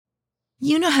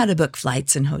You know how to book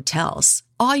flights and hotels.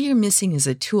 All you're missing is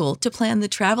a tool to plan the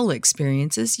travel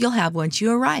experiences you'll have once you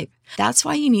arrive. That's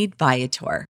why you need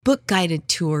Viator. Book guided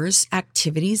tours,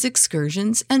 activities,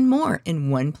 excursions, and more in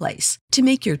one place to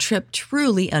make your trip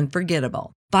truly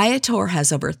unforgettable. Viator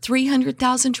has over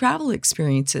 300,000 travel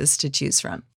experiences to choose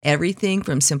from. Everything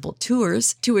from simple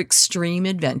tours to extreme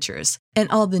adventures and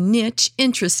all the niche,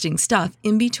 interesting stuff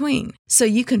in between. So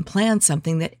you can plan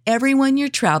something that everyone you're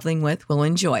traveling with will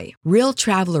enjoy. Real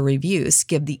traveler reviews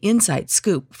give the inside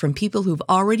scoop from people who've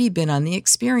already been on the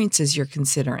experiences you're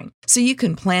considering. So you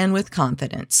can plan with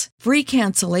confidence. Free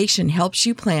cancellation helps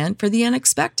you plan for the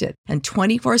unexpected. And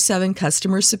 24/7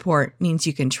 customer support means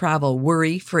you can travel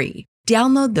worry-free.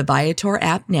 Download the Viator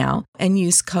app now and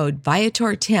use code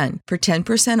Viator10 for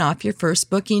 10% off your first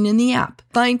booking in the app.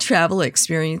 Find travel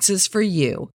experiences for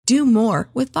you. Do more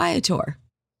with Viator.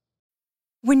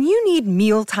 When you need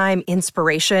mealtime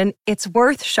inspiration, it's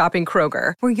worth shopping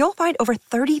Kroger, where you'll find over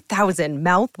 30,000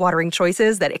 mouth-watering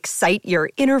choices that excite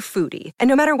your inner foodie. And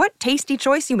no matter what tasty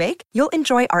choice you make, you'll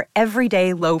enjoy our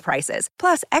everyday low prices,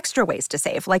 plus extra ways to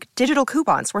save, like digital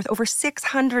coupons worth over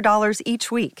 $600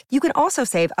 each week. You can also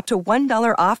save up to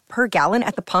 $1 off per gallon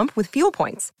at the pump with fuel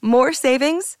points. More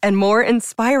savings and more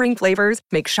inspiring flavors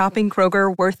make shopping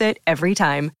Kroger worth it every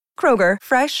time. Kroger,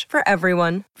 fresh for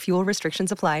everyone. Fuel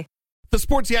restrictions apply. The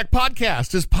Sports Yak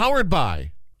Podcast is powered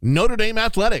by Notre Dame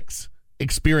Athletics.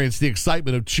 Experience the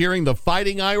excitement of cheering the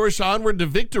Fighting Irish onward to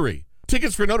victory.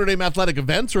 Tickets for Notre Dame athletic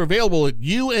events are available at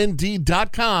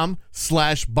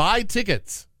und.com/buy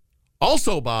tickets.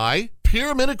 Also by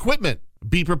Pyramid Equipment.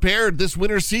 Be prepared this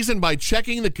winter season by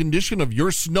checking the condition of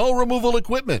your snow removal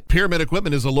equipment. Pyramid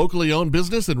Equipment is a locally owned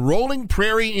business in Rolling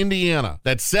Prairie, Indiana,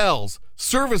 that sells,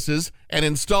 services, and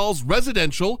installs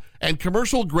residential and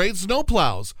commercial grade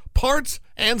snowplows, parts,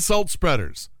 and salt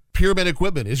spreaders. Pyramid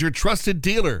Equipment is your trusted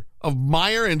dealer of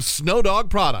Meyer and Snow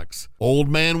Dog products. Old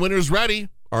Man Winter's ready.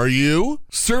 Are you?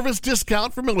 Service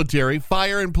discount for military,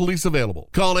 fire, and police available.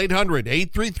 Call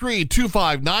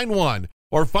 800-833-2591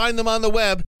 or find them on the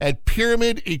web at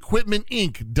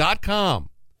PyramidEquipmentInc.com.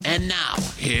 And now,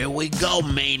 here we go,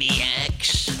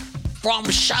 maniacs. From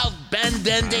South Bend,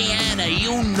 Indiana,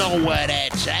 you know where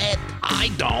that's at. I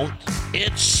don't.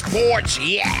 It's Sports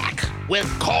Yak with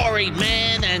Corey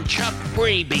Mann and Chuck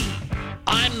Freebie.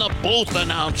 I'm the booth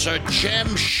announcer,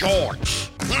 Jim Shorts.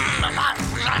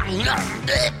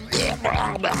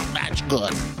 That's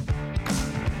good.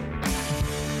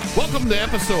 Welcome to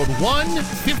episode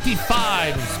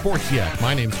 155 of Sports Yak.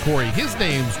 My name's Corey. His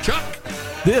name's Chuck.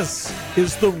 This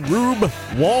is the Rube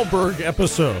Wahlberg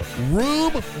episode.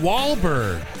 Rube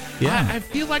Wahlberg. Yeah. I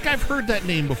feel like I've heard that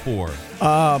name before.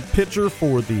 Pitcher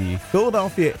for the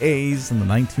Philadelphia A's in the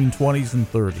 1920s and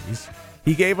 30s.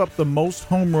 He gave up the most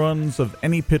home runs of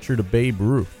any pitcher to Babe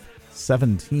Ruth,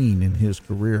 17 in his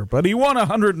career. But he won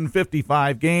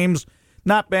 155 games.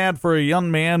 Not bad for a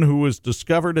young man who was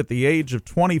discovered at the age of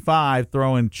 25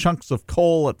 throwing chunks of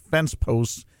coal at fence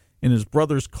posts in his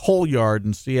brother's coal yard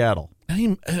in Seattle.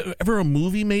 Ever a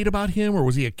movie made about him, or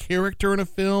was he a character in a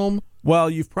film?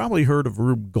 Well, you've probably heard of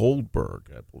Rube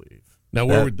Goldberg, I believe. Now,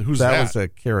 who's that? That was a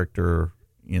character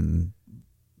in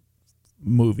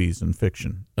movies and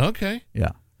fiction. Okay.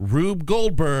 Yeah. Rube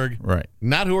Goldberg. Right.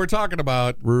 Not who we're talking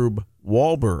about. Rube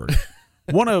Wahlberg.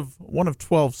 one of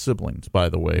 12 siblings, by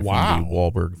the way, wow. from the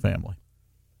Wahlberg family.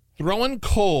 Throwing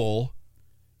coal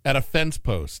at a fence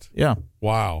post. Yeah.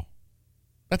 Wow.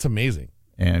 That's amazing.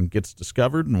 And gets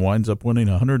discovered and winds up winning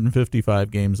 155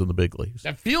 games in the big leagues.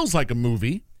 That feels like a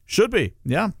movie. Should be,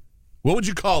 yeah. What would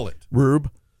you call it?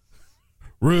 Rube.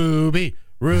 Ruby.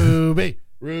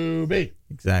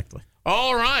 Exactly.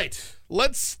 All right.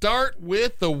 Let's start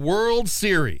with the World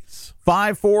Series.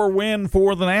 5-4 win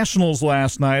for the Nationals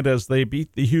last night as they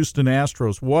beat the Houston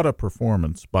Astros. What a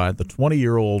performance by the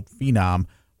 20-year-old phenom,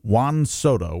 Juan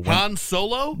Soto. Han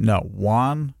Solo? No,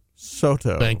 Juan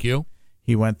Soto. Thank you.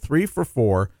 He went 3 for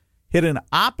 4, hit an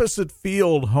opposite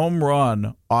field home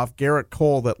run off Garrett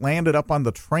Cole that landed up on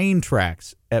the train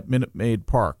tracks at Minute Maid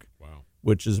Park, wow,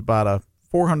 which is about a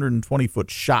 420-foot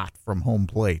shot from home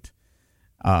plate.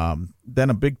 Then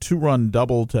a big 2-run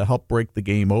double to help break the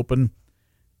game open.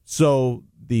 So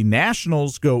the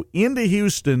Nationals go into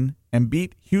Houston and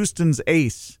beat Houston's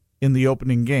ace in the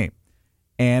opening game.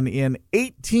 And in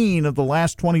 18 of the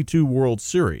last 22 World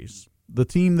Series, the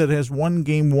team that has won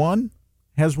Game 1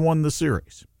 has won the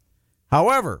series.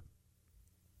 However,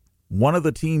 one of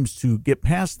the teams to get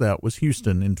past that was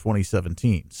Houston in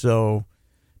 2017. So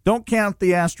don't count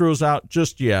the Astros out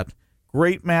just yet.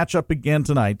 Great matchup again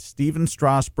tonight. Steven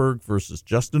Strasburg versus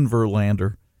Justin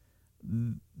Verlander.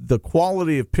 The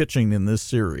quality of pitching in this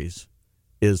series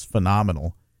is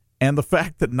phenomenal. And the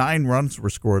fact that 9 runs were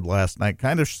scored last night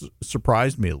kind of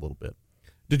surprised me a little bit.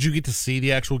 Did you get to see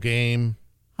the actual game?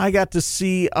 I got to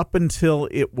see up until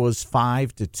it was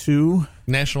 5-2.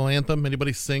 National anthem?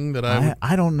 Anybody sing that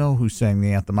I don't know who sang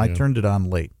the anthem. I turned it on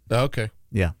late. Okay.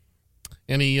 Yeah.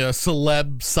 Any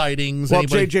celeb sightings? Well,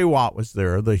 Anybody? J.J. Watt was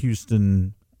there, the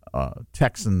Houston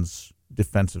Texans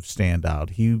defensive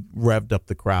standout. He revved up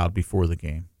the crowd before the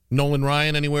game. Nolan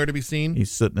Ryan anywhere to be seen?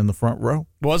 He's sitting in the front row.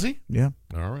 Was he? Yeah.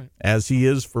 All right. As he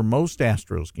is for most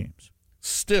Astros games.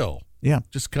 Still. Yeah.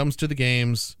 Just comes to the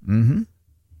games. Mm-hmm.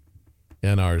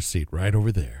 And our seat right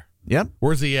over there. Yep.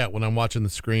 Where's he at when I'm watching the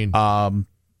screen?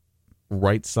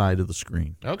 Right side of the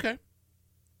screen. Okay.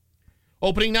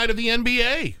 Opening night of the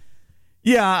NBA.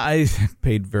 Yeah, I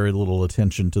paid very little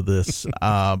attention to this,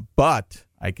 but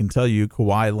I can tell you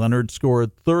Kawhi Leonard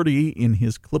scored 30 in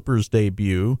his Clippers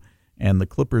debut, and the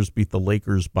Clippers beat the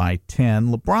Lakers by 10.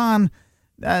 LeBron,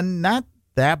 not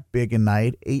that big a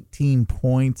night, 18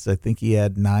 points. I think he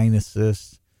had 9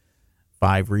 assists,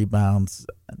 5 rebounds.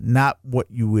 Not what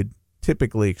you would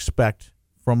typically expect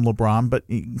from LeBron, but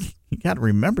you got to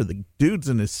remember the dude's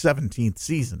in his 17th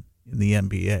season in the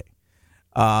NBA.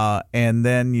 And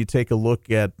then you take a look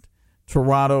at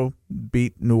Toronto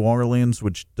beat New Orleans,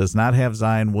 which does not have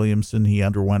Zion Williamson. He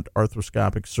underwent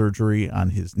arthroscopic surgery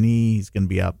on his knee. He's going to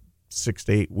be out 6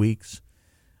 to 8 weeks.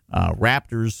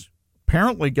 Raptors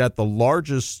apparently got the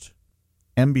largest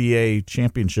NBA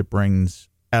championship rings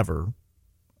ever,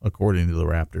 according to the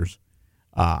Raptors.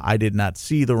 I did not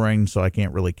see the ring, so I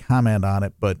can't really comment on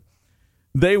it, but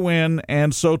they win.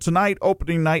 And so tonight,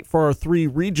 opening night for our 3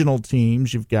 regional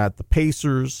teams, you've got the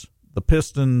Pacers, the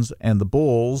Pistons, and the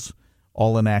Bulls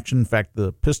all in action. In fact,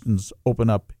 the Pistons open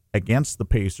up against the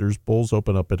Pacers. Bulls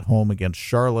open up at home against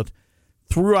Charlotte.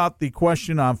 Threw out the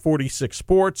question on 46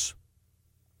 Sports,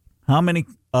 how many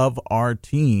of our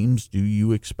teams do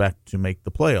you expect to make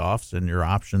the playoffs? And your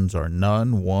options are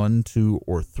none, 1, 2,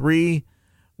 or 3.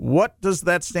 What does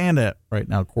that stand at right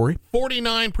now, Corey?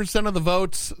 49% of the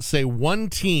votes say one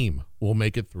team will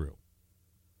make it through.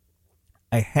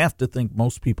 I have to think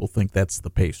most people think that's the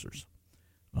Pacers.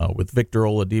 With Victor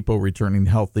Oladipo returning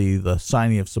healthy, the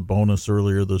signing of Sabonis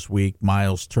earlier this week,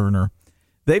 Miles Turner.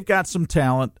 They've got some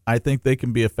talent. I think they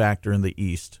can be a factor in the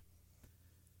East.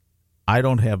 I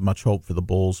don't have much hope for the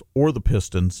Bulls or the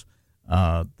Pistons.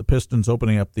 The Pistons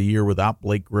opening up the year without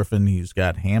Blake Griffin. He's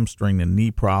got hamstring and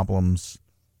knee problems.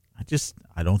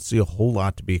 I don't see a whole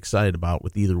lot to be excited about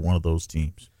with either one of those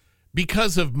teams.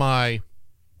 Because of my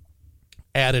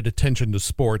added attention to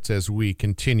sports as we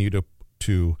continue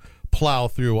to plow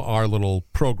through our little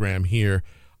program here,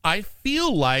 I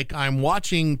feel like I'm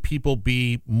watching people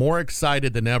be more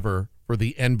excited than ever for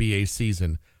the NBA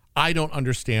season. I don't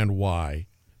understand why.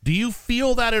 Do you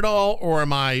feel that at all, or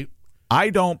am I?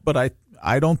 I don't, but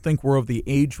I don't think we're of the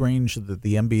age range that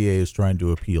the NBA is trying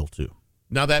to appeal to.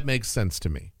 Now that makes sense to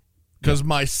me, because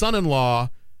my son-in-law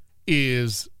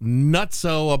is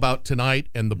nutso about tonight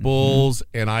and the Bulls,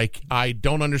 and I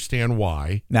don't understand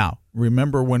why. Now,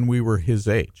 remember when we were his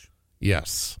age?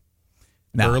 Yes.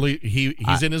 Now,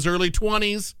 he's in his early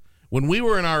 20s. When we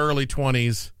were in our early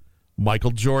 20s,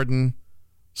 Michael Jordan,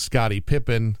 Scottie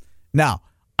Pippen. Now,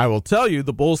 I will tell you,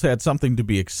 the Bulls had something to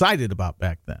be excited about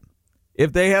back then.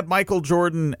 If they had Michael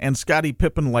Jordan and Scottie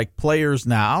Pippen like players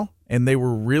now, and they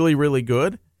were really, really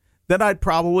good, then I'd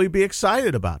probably be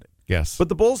excited about it. Yes. But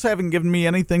the Bulls haven't given me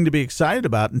anything to be excited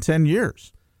about in 10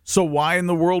 years. So why in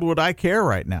the world would I care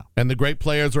right now? And the great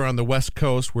players are on the West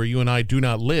Coast where you and I do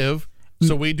not live,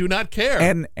 so we do not care.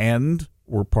 And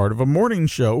we're part of a morning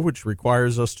show, which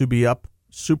requires us to be up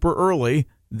super early.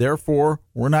 Therefore,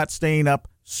 we're not staying up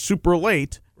super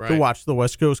late to watch the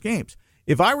West Coast games.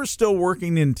 If I were still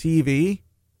working in TV,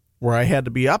 where I had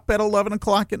to be up at 11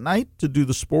 o'clock at night to do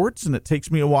the sports, and it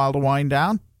takes me a while to wind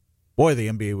down, boy, the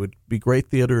NBA would be great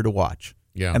theater to watch.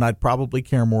 Yeah. And I'd probably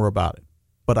care more about it.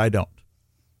 But I don't.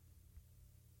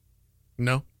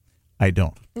 No? I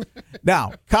don't.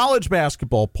 Now, college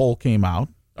basketball poll came out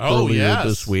earlier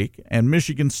this week, and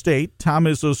Michigan State, Tom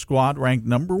Izzo's squad, ranked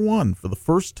number 1 for the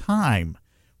first time,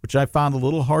 which I found a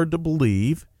little hard to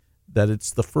believe that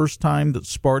it's the first time that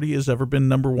Sparty has ever been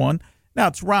number 1. Now,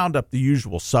 it's round up the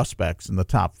usual suspects in the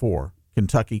top 4.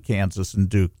 Kentucky, Kansas, and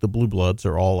Duke. The Blue Bloods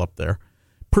are all up there.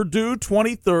 Purdue,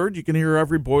 23rd. You can hear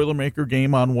every Boilermaker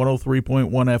game on 103.1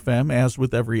 FM, as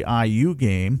with every IU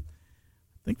game.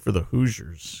 I think for the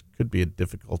Hoosiers, could be a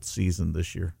difficult season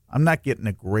this year. I'm not getting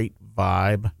a great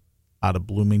vibe out of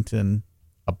Bloomington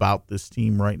about this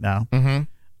team right now.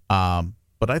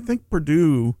 But I think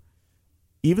Purdue,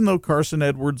 even though Carson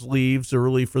Edwards leaves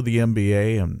early for the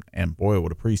NBA, and boy,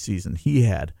 what a preseason he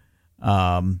had,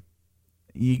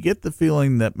 You get the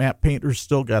feeling that Matt Painter's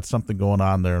still got something going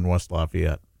on there in West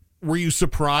Lafayette. Were you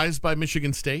surprised by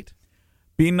Michigan State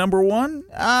being number one?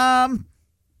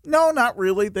 No, not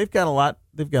really. They've got a lot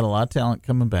of talent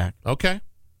coming back. Okay.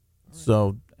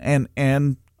 So and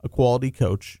a quality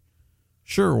coach.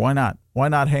 Sure, why not? Why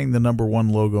not hang the number one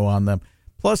logo on them?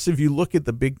 Plus, if you look at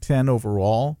the Big Ten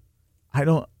overall, I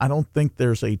don't think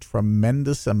there's a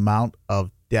tremendous amount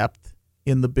of depth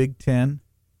in the Big Ten.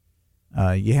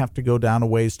 You have to go down a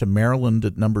ways to Maryland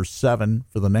at number 7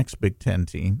 for the next Big Ten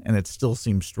team, and it still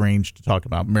seems strange to talk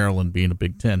about Maryland being a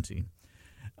Big Ten team.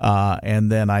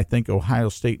 And then I think Ohio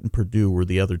State and Purdue were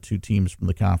the other 2 teams from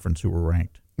the conference who were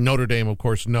ranked. Notre Dame, of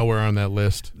course, nowhere on that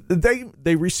list.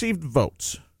 They received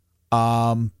votes,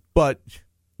 but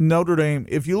Notre Dame,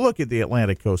 if you look at the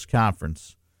Atlantic Coast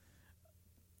Conference,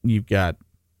 you've got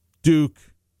Duke,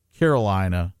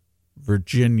 Carolina,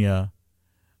 Virginia,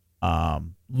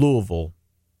 Louisville.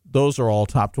 Those are all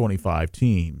top 25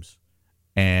 teams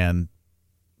and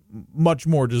much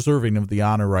more deserving of the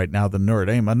honor right now than Notre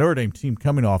Dame. A Notre Dame team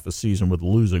coming off a season with a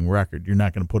losing record, you're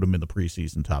not going to put them in the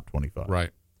preseason top 25.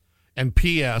 Right. And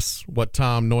P.S., what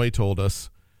Tom Noy told us,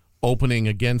 opening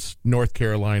against North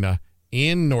Carolina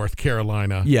in North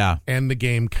Carolina. Yeah. And the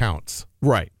game counts.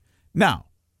 Right. Now,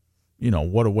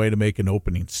 what a way to make an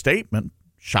opening statement,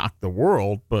 shock the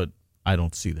world, but I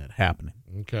don't see that happening.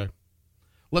 Okay.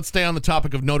 Let's stay on the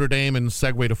topic of Notre Dame and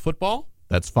segue to football.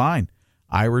 That's fine.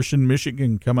 Irish and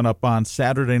Michigan coming up on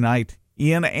Saturday night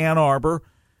in Ann Arbor,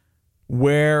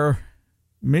 where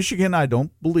Michigan, I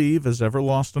don't believe, has ever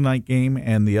lost a night game.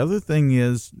 And the other thing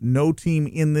is, no team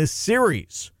in this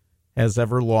series has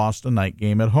ever lost a night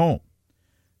game at home.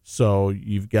 So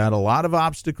you've got a lot of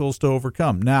obstacles to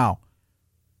overcome. Now,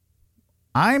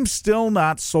 I'm still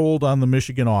not sold on the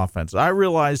Michigan offense. I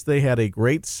realize they had a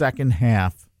great second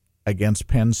half against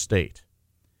Penn State.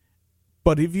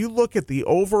 But if you look at the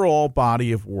overall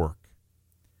body of work,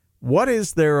 what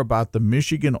is there about the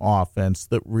Michigan offense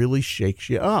that really shakes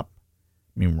you up?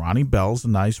 I mean, Ronnie Bell's a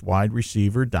nice wide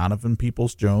receiver. Donovan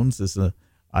Peoples-Jones is a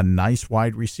nice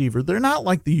wide receiver. They're not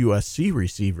like the USC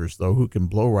receivers, though, who can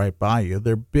blow right by you.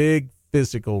 They're big,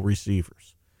 physical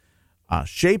receivers.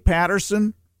 Shea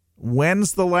Patterson,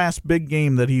 when's the last big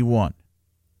game that he won?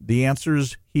 The answer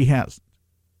is he hasn't.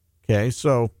 Okay,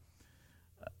 so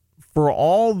for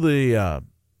all the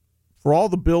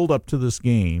build up to this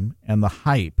game and the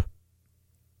hype,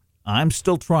 I'm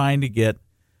still trying to get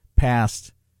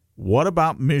past what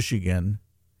about Michigan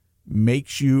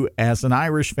makes you, as an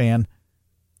Irish fan,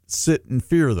 sit and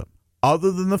fear them,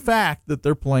 other than the fact that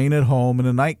they're playing at home in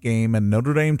a night game, and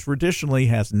Notre Dame traditionally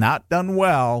has not done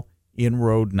well in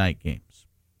road night games.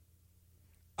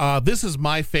 This is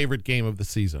my favorite game of the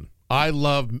season. I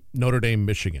love Notre Dame,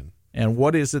 Michigan. And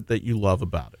what is it that you love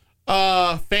about it?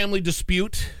 Family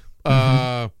dispute.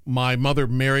 My mother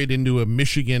married into a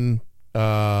Michigan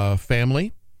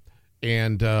family,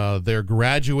 and they're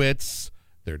graduates.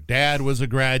 Their dad was a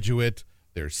graduate.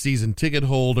 They're season ticket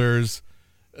holders.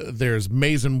 There's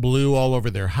maize and blue all over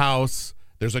their house.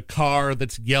 There's a car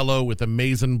that's yellow with a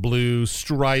maize and blue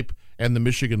stripe and the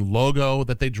Michigan logo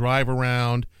that they drive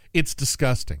around. It's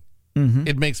disgusting. Mm-hmm.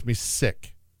 It makes me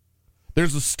sick.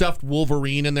 There's a stuffed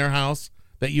Wolverine in their house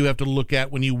that you have to look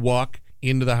at when you walk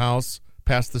into the house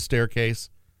past the staircase.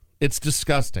 It's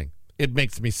disgusting. It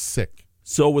makes me sick.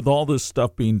 So with all this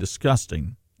stuff being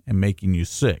disgusting and making you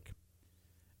sick,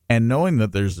 and knowing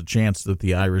that there's a chance that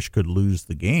the Irish could lose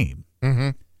the game, mm-hmm.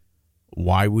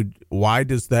 why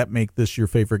does that make this your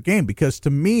favorite game? Because to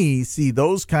me, see,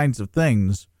 those kinds of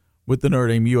things with the Notre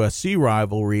Dame USC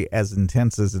rivalry, as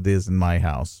intense as it is in my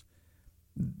house,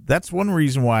 that's one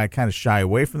reason why I kind of shy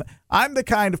away from that. I'm the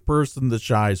kind of person that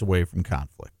shies away from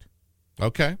conflict.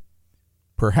 Okay.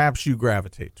 Perhaps you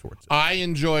gravitate towards it. I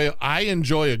enjoy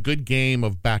a good game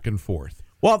of back and forth.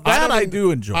 Well, that I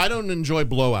do enjoy. I don't enjoy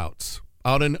blowouts.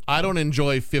 I don't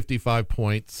enjoy 55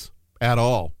 points at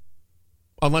all,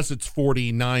 unless it's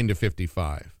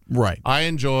 49-55. Right. I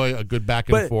enjoy a good back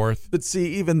and forth. But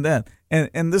see, even then,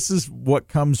 and this is what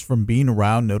comes from being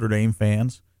around Notre Dame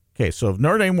fans. Okay, so if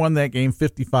Notre Dame won that game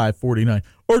 55-49,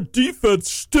 our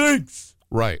defense stinks.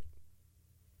 Right.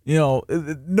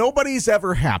 Nobody's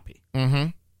ever happy. Mm-hmm.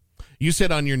 You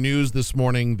said on your news this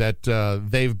morning that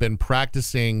they've been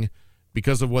practicing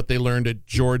because of what they learned at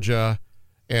Georgia,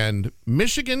 and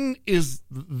Michigan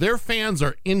their fans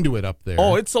are into it up there.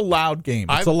 Oh, it's a loud game.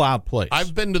 It's a loud place.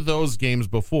 I've been to those games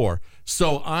before,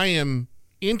 so I am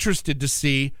interested to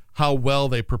see how well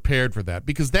they prepared for that,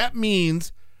 because that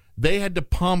means they had to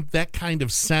pump that kind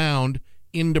of sound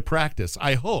into practice,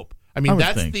 I hope. I mean,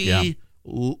 that's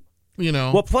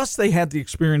Well, plus they had the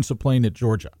experience of playing at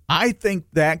Georgia. I think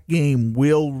that game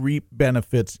will reap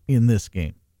benefits in this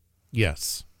game.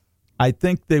 Yes. I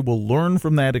think they will learn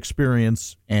from that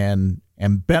experience and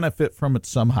benefit from it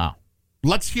somehow.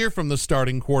 Let's hear from the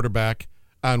starting quarterback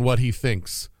on what he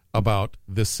thinks about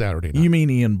this Saturday night. You mean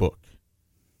Ian Book?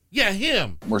 Yeah,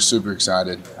 him. We're super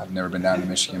excited. I've never been down to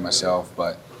Michigan myself,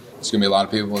 but it's going to be a lot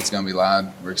of people. It's going to be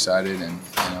loud. We're excited, and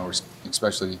we're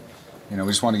especially, we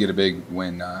just want to get a big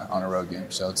win on a road game.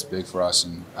 So it's big for us,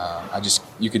 and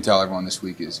you can tell everyone this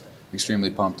week is extremely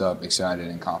pumped up, excited,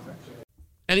 and confident.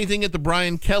 Anything at the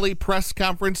Brian Kelly press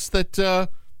conference that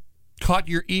caught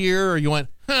your ear, or you went,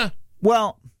 huh?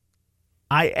 Well,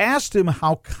 I asked him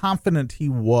how confident he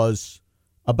was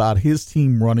about his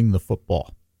team running the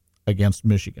football against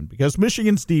Michigan, because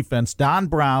Michigan's defense, Don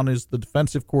Brown is the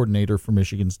defensive coordinator for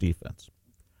Michigan's defense.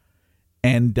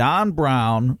 And Don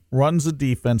Brown runs a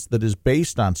defense that is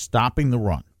based on stopping the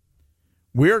run.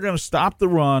 We're going to stop the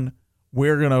run.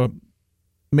 We're going to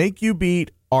make you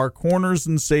beat our corners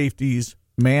and safeties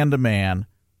man to man.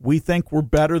 We think we're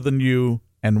better than you,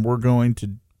 and we're going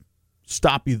to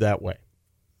stop you that way.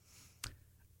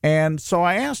 And so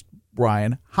I asked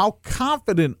Brian, how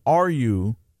confident are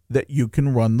you that you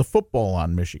can run the football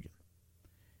on Michigan?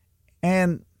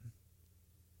 And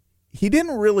he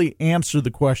didn't really answer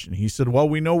the question. He said, well,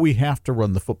 we know we have to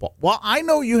run the football. Well, I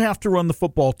know you have to run the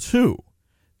football too.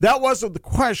 That wasn't the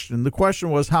question. The question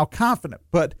was how confident.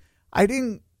 But I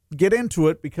didn't get into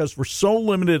it because we're so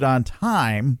limited on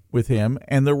time with him,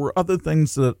 and there were other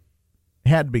things that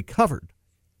had to be covered.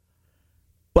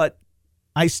 But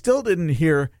I still didn't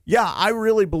hear, yeah, I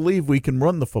really believe we can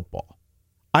run the football.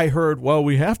 I heard, well,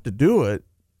 we have to do it,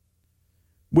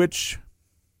 which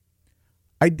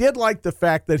I did like the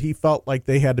fact that he felt like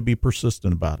they had to be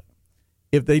persistent about it.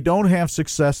 If they don't have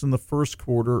success in the first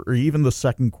quarter or even the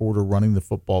second quarter running the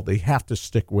football, they have to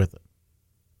stick with it.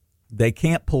 They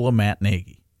can't pull a Matt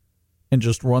Nagy and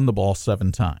just run the ball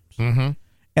 7 times. Mm-hmm.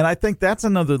 And I think that's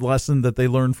another lesson that they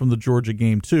learned from the Georgia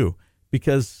game too,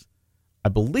 because I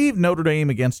believe Notre Dame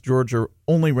against Georgia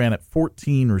only ran it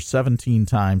 14 or 17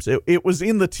 times. It was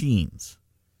in the teens.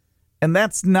 And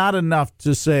that's not enough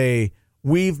to say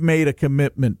we've made a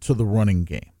commitment to the running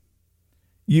game.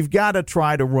 You've got to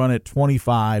try to run it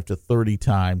 25 to 30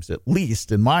 times, at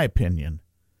least, in my opinion,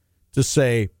 to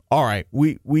say, all right,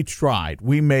 we tried.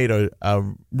 We made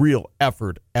a real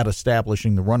effort at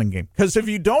establishing the running game. Because if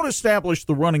you don't establish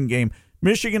the running game,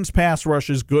 Michigan's pass rush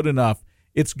is good enough.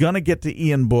 It's going to get to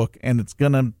Ian Book, and it's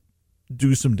going to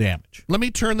do some damage. Let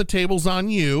me turn the tables on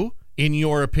you. In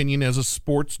your opinion as a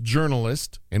sports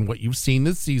journalist and what you've seen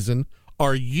this season,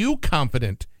 are you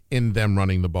confident in them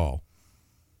running the ball?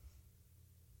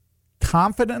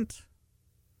 Confident?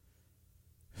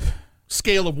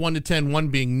 Scale of 1 to 10, 1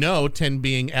 being no, 10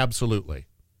 being absolutely.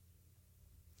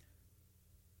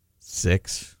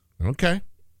 6. Okay.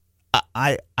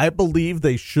 I believe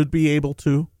they should be able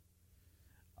to.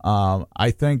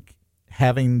 I think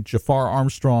having Jafar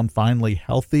Armstrong finally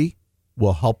healthy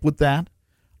will help with that.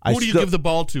 Who do you give the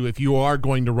ball to if you are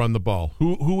going to run the ball?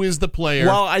 Who is the player?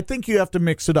 Well, I think you have to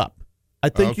mix it up. I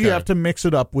think you have to mix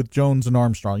it up with Jones and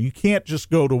Armstrong. You can't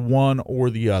just go to one or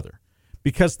the other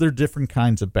because they're different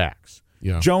kinds of backs.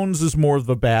 Yeah. Jones is more of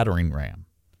a battering ram,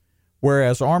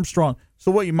 whereas Armstrong.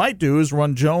 So what you might do is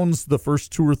run Jones the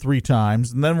first 2 or 3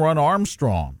 times and then run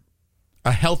Armstrong.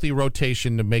 A healthy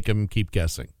rotation to make him keep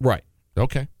guessing. Right.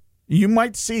 Okay. You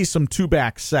might see some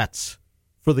 2-back sets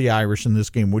for the Irish in this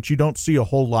game, which you don't see a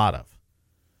whole lot of.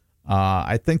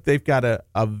 I think they've got to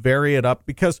vary it up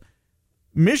because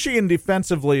Michigan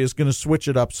defensively is going to switch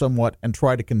it up somewhat and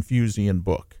try to confuse Ian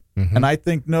Book. Mm-hmm. And I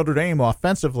think Notre Dame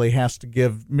offensively has to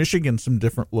give Michigan some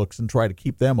different looks and try to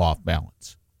keep them off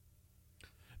balance.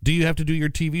 Do you have to do your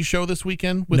TV show this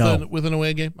weekend with an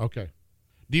away game? Okay.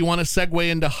 Do you want to segue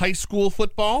into high school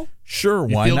football? Sure, why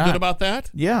not? You feel good about that?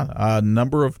 Yeah, a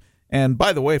number of... And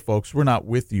by the way, folks, we're not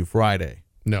with you Friday.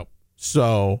 No.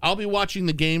 So... I'll be watching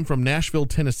the game from Nashville,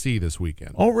 Tennessee this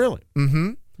weekend. Oh, really?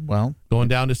 Mm-hmm. Well... Going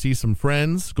down to see some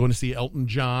friends, going to see Elton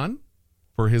John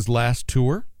for his last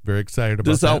tour. Very excited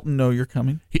about that. Does Elton know you're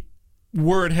coming?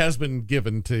 Word has been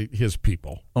given to his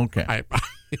people. Okay.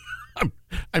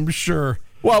 I'm sure...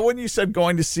 Well, when you said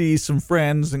going to see some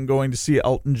friends and going to see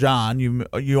Elton John,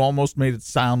 you almost made it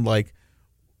sound like,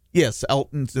 yes,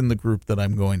 Elton's in the group that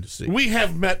I'm going to see. We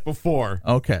have met before.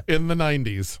 Okay. In the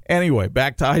 90s. Anyway,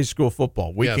 back to high school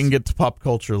football. We can get to pop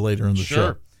culture later in the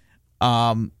show.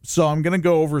 So I'm going to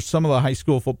go over some of the high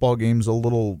school football games a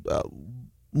little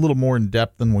more in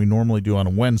depth than we normally do on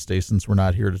a Wednesday since we're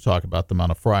not here to talk about them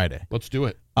on a Friday. Let's do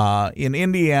it. In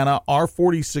Indiana, our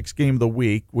 46 game of the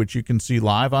week, which you can see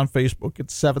live on Facebook at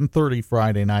 7:30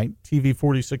 Friday night, TV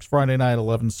 46 Friday night,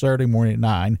 11 Saturday morning at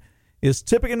 9, is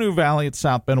Tippecanoe Valley at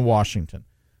South Bend, Washington.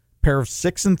 Pair of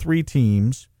 6-3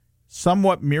 teams,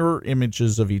 somewhat mirror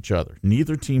images of each other.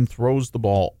 Neither team throws the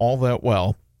ball all that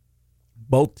well.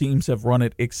 Both teams have run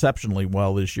it exceptionally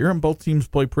well this year, and both teams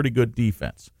play pretty good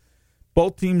defense.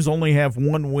 Both teams only have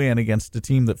one win against a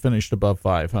team that finished above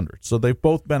 500, so they've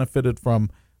both benefited from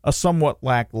a somewhat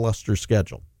lackluster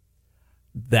schedule.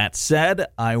 That said,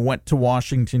 I went to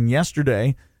Washington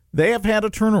yesterday. They have had a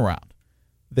turnaround.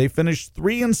 They finished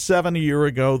 3-7 a year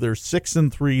ago. They're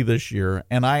 6-3 this year,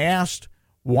 and I asked,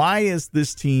 why is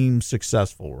this team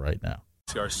successful right now?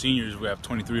 Our seniors, we have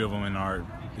 23 of them, and they're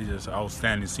just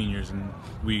outstanding seniors, and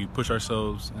we push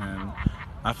ourselves, and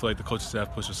I feel like the coaching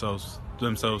staff push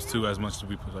themselves too as much as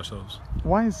we push ourselves.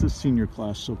 Why is this senior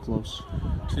class so close?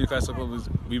 Senior class so close.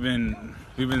 We've been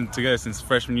together since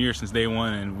freshman year, since day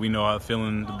one, and we know how it's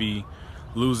feeling to be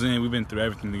losing. We've been through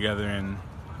everything together, and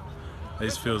it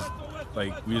just feels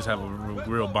like we just have a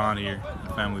real bond here,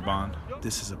 a family bond.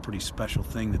 This is a pretty special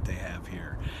thing that they have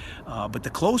here. But the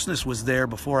closeness was there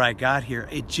before I got here.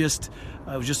 It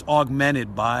was just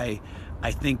augmented by,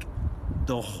 I think,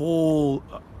 the whole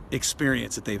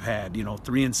experience that they've had.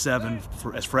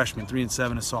 3-7 as freshmen,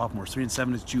 3-7 as sophomores,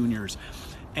 3-7 as juniors,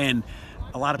 and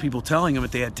a lot of people telling them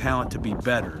that they had talent to be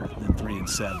better than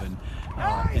 3-7.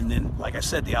 And then, like I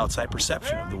said, the outside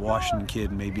perception of the Washington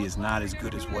kid maybe is not as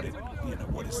good as what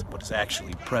is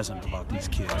actually present about these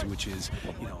kids, which is,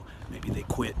 maybe they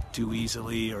quit too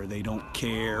easily or they don't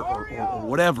care or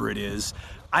whatever it is.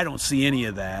 I don't see any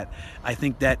of that. I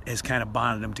think that has kind of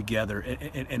bonded them together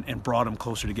and brought them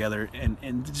closer together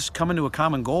and just coming to a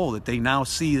common goal that they now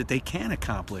see that they can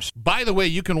accomplish. By the way,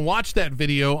 you can watch that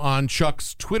video on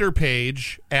Chuck's Twitter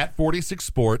page at 46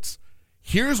 Sports.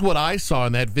 Here's what I saw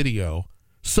in that video.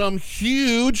 Some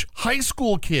huge high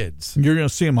school kids. You're going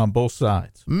to see them on both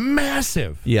sides.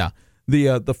 Massive. Yeah.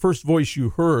 The first voice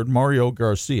you heard, Mario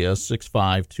Garcia,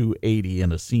 6'5", 280,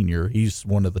 and a senior. He's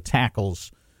one of the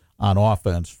tackles on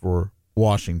offense for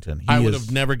Washington. I would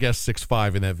have never guessed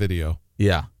 6'5" in that video.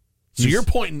 Yeah. So you're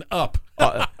pointing up.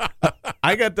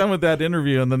 I got done with that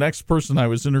interview, and the next person I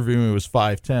was interviewing was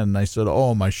 5'10", and I said,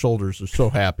 "Oh, my shoulders are so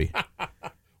happy."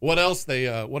 What else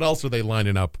are they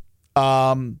lining up?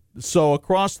 So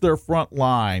across their front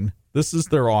line, this is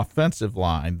their offensive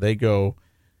line. They go,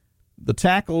 the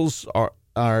tackles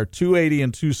are 280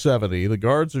 and 270. The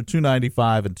guards are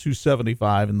 295 and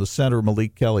 275, and the center,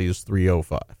 Malik Kelly, is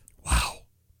 305. Wow.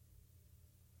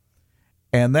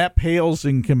 And that pales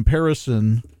in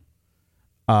comparison.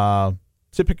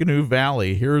 Tippecanoe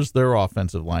Valley, here's their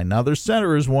offensive line. Now, their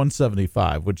center is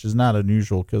 175, which is not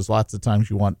unusual because lots of times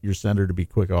you want your center to be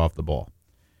quick off the ball.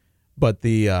 But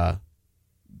the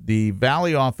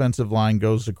Valley offensive line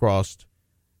goes across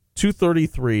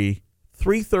 233,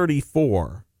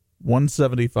 334,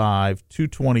 175,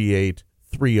 228,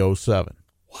 307.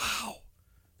 Wow.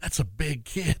 That's a big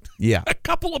kid. Yeah. A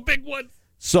couple of big ones.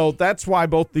 So that's why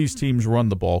both these teams run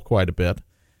the ball quite a bit.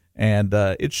 And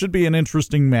it should be an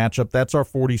interesting matchup. That's our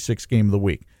 46th game of the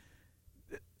week.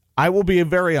 I will be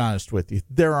very honest with you.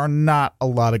 There are not a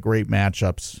lot of great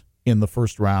matchups in the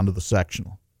first round of the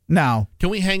sectional. Now, can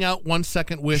we hang out 1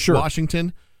 second with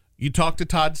Washington? You talked to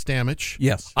Todd Stamich.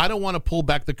 Yes. I don't want to pull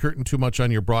back the curtain too much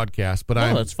on your broadcast, but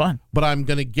that's fine. But I'm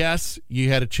going to guess you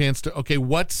had a chance to. Okay,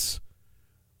 what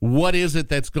is it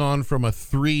that's gone from a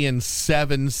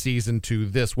 3-7 season to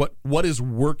this? What is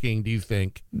working, do you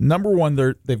think? Number one,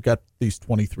 they've got these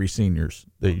 23 seniors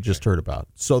that you just heard about.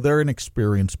 So they're an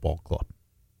experienced ball club.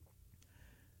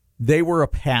 They were a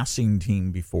passing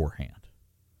team beforehand.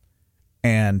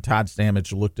 And Todd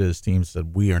Stamich looked at his team and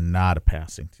said, "We are not a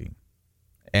passing team."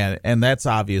 And that's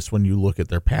obvious when you look at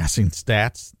their passing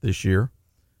stats this year.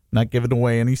 Not giving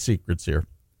away any secrets here.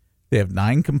 They have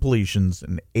 9 completions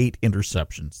and 8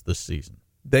 interceptions this season.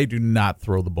 They do not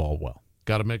throw the ball well.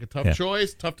 Got to make a tough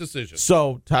choice, tough decision.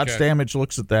 So Todd Stamich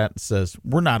looks at that and says,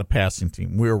 "We're not a passing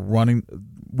team.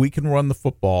 We can run the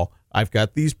football. I've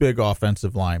got these big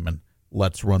offensive linemen.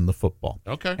 Let's run the football."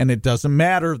 Okay. And it doesn't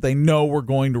matter. They know we're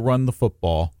going to run the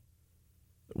football.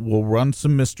 We'll run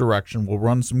some misdirection. We'll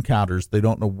run some counters. They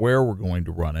don't know where we're going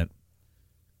to run it.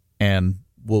 And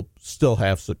we'll still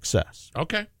have success.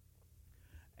 Okay.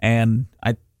 And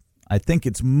I think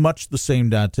it's much the same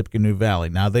down at Tippecanoe Valley.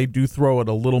 Now, they do throw it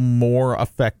a little more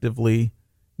effectively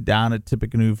down at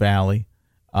Tippecanoe Valley.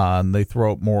 And they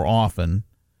throw it more often.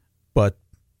 But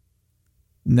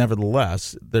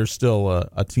nevertheless, they're still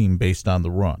a team based on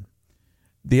the run.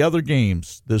 The other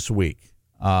games this week,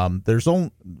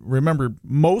 remember,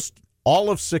 most all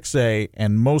of 6A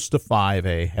and most of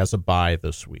 5A has a bye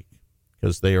this week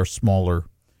because they are smaller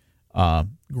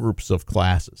groups of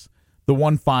classes. The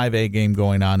one 5A game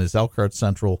going on is Elkhart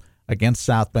Central against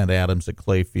South Bend Adams at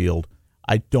Clay Field.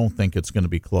 I don't think it's going to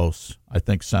be close. I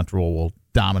think Central will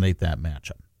dominate that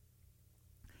matchup.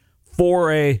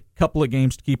 4A, couple of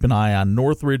games to keep an eye on.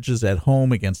 Northridge is at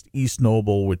home against East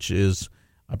Noble, which is,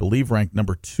 I believe, ranked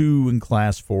number 2 in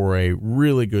Class 4A.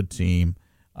 Really good team.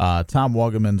 Tom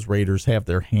Wuggeman's Raiders have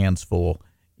their hands full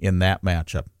in that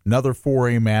matchup. Another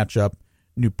 4A matchup,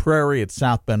 New Prairie at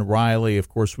South Bend Riley. Of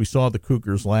course, we saw the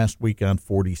Cougars last week on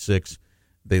 46.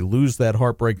 They lose that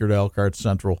heartbreaker to Elkhart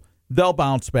Central. They'll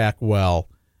bounce back well.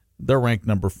 They're ranked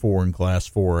number 4 in Class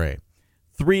 4A.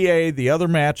 3A, the other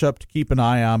matchup to keep an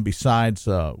eye on besides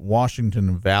Washington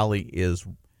and Valley is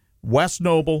West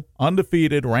Noble,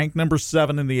 undefeated, ranked number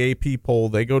 7 in the AP poll.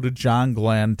 They go to John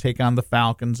Glenn, take on the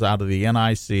Falcons out of the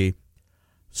NIC.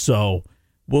 So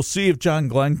we'll see if John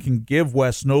Glenn can give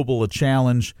West Noble a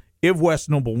challenge. If West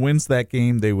Noble wins that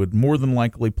game, they would more than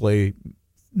likely play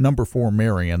number 4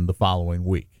 Marion the following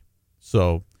week.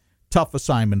 So tough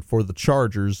assignment for the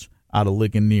Chargers out of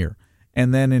Ligonier.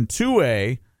 And then in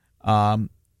 2A,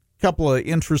 couple of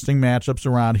interesting matchups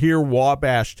around here.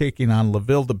 Wabash taking on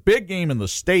LaVille. The big game in the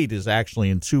state is actually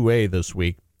in 2A this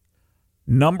week.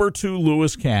 Number 2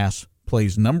 Lewis Cass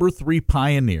plays number 3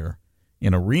 Pioneer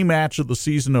in a rematch of the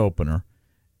season opener.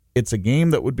 It's a game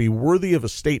that would be worthy of a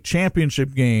state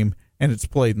championship game, and it's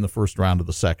played in the first round of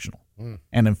the sectional.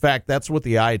 And, in fact, that's what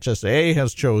the IHSAA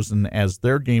has chosen as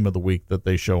their game of the week that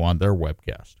they show on their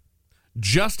webcast.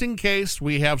 Just in case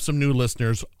we have some new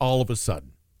listeners all of a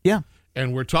sudden. Yeah.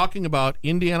 And we're talking about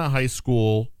Indiana high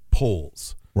school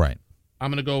polls. Right.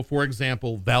 I'm going to go, for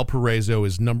example, Valparaiso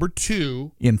is number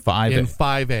 2 in 5A. In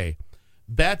 5A.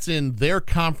 That's in their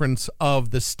conference of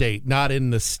the state, not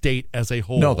in the state as a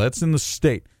whole. No, that's in the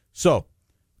state. So,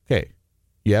 okay,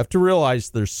 you have to realize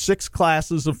there's 6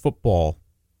 classes of football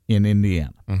in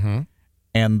Indiana. Mm-hmm.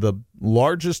 And the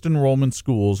largest enrollment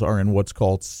schools are in what's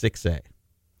called 6A.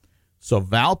 So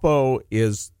Valpo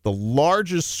is the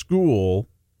largest school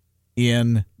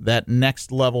in that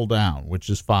next level down, which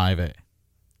is 5A.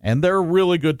 And they're a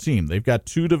really good team. They've got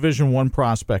 2 Division I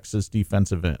prospects as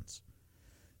defensive ends.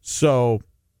 So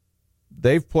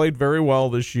they've played very well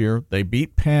this year. They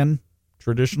beat Penn,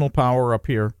 traditional power up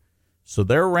here. So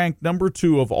they're ranked number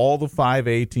 2 of all the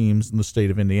 5A teams in the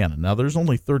state of Indiana. Now, there's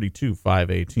only 32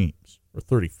 5A teams, or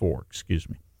 34, excuse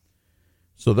me.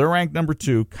 So they're ranked number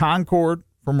 2. Concord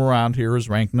from around here is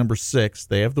ranked number 6.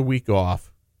 They have the week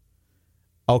off.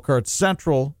 Elkhart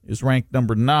Central is ranked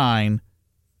number 9.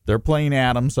 They're playing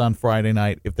Adams on Friday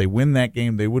night. If they win that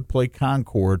game, they would play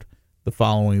Concord the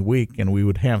following week, and we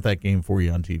would have that game for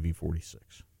you on TV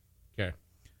 46. Okay.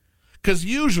 Because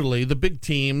usually the big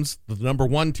teams, the number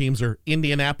 1 teams, are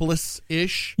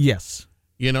Indianapolis-ish. Yes.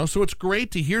 You know, so it's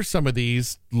great to hear some of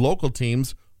these local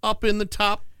teams up in the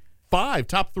top 5,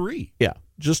 top 3. Yeah.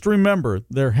 Just remember,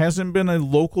 there hasn't been a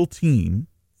local team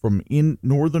from in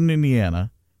northern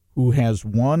Indiana who has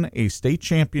won a state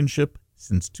championship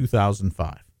since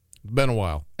 2005. It's been a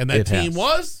while. And that team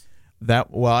was?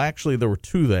 Well, actually, there were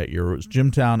 2 that year. It was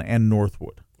Jimtown and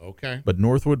Northwood. Okay. But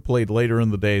Northwood played later in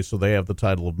the day, so they have the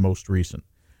title of most recent.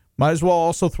 Might as well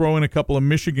also throw in a couple of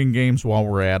Michigan games while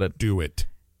we're at it. Do it.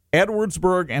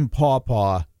 Edwardsburg and Paw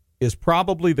Paw is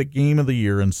probably the game of the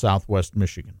year in Southwest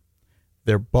Michigan.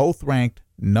 They're both ranked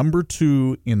number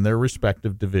 2 in their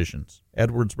respective divisions.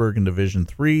 Edwardsburg in Division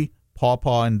 3, Paw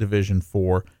Paw in Division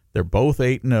 4. They're both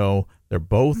 8-0. They're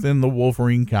both in the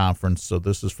Wolverine Conference, so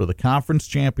this is for the conference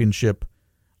championship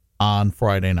on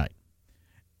Friday night.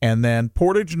 And then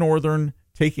Portage Northern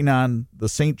taking on the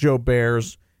St. Joe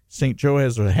Bears. St. Joe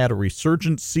has had a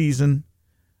resurgent season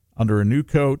under a new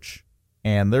coach,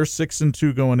 and they're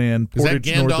 6-2 going in. Portage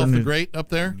is that Gandalf Northern, the Great up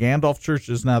there? Gandalf Church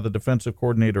is now the defensive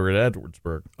coordinator at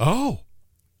Edwardsburg. Oh.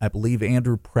 I believe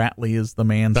Andrew Prattley is the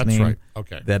man's name. That's right.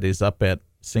 Okay. That is up at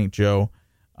St. Joe.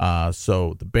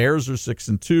 So the Bears are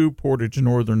 6-2. Portage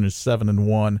Northern is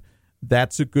 7-1.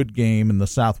 That's a good game in the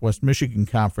Southwest Michigan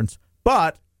Conference.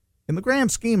 But in the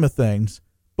grand scheme of things,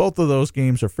 both of those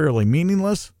games are fairly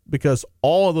meaningless because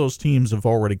all of those teams have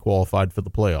already qualified for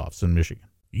the playoffs in Michigan.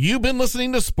 You've been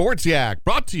listening to Sports Yak,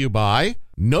 brought to you by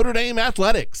Notre Dame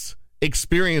Athletics.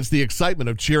 Experience the excitement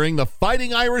of cheering the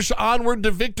Fighting Irish onward to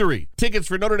victory. Tickets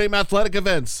for Notre Dame athletic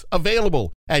events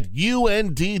available at und.com/buy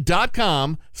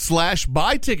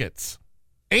tickets.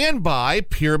 And by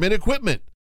Pyramid Equipment.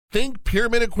 Think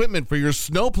Pyramid Equipment for your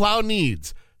snowplow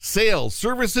needs, sales,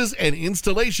 services, and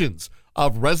installations.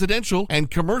 of residential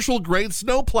and commercial grade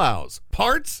snowplows,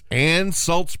 parts, and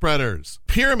salt spreaders.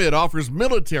 Pyramid offers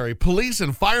military, police,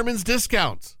 and firemen's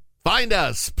discounts. Find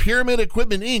us,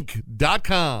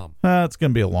 PyramidEquipmentInc.com. It's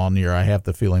going to be a long year, I have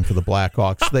the feeling, for the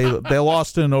Blackhawks. They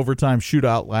lost in an overtime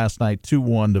shootout last night,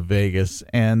 2-1 to Vegas.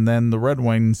 And then the Red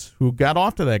Wings, who got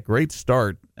off to that great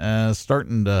start,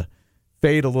 starting to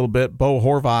fade a little bit. Bo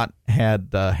Horvat had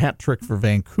a hat trick for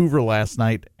Vancouver last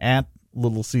night at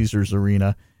Little Caesars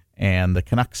Arena, and the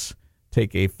Canucks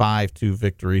take a 5-2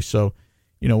 victory. So,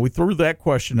 we threw that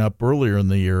question up earlier in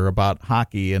the year about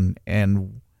hockey and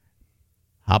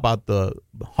how about the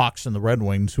Hawks and the Red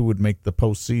Wings, who would make the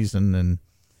postseason, and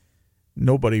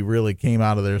nobody really came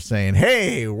out of there saying,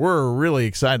 hey, we're really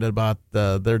excited about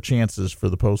their chances for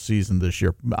the postseason this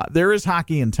year. There is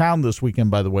hockey in town this weekend,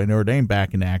 by the way. Notre Dame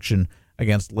back in action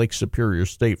against Lake Superior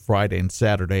State Friday and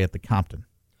Saturday at the Compton.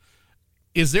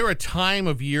 Is there a time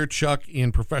of year, Chuck,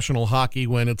 in professional hockey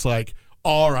when it's like,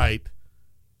 all right,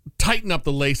 tighten up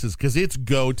the laces because it's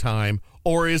go time,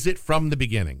 or is it from the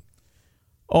beginning?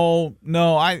 Oh,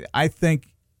 no, I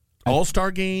think...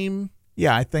 All-Star game?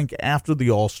 Yeah, I think after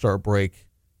the All-Star break,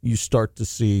 you start to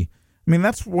see...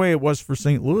 that's the way it was for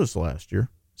St. Louis last year.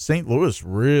 St. Louis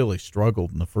really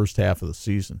struggled in the first half of the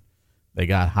season. They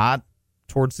got hot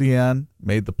towards the end,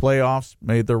 made the playoffs,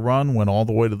 made their run, went all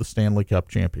the way to the Stanley Cup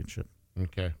championship.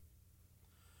 Okay.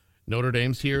 Notre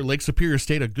Dame's here. Lake Superior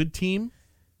State, a good team?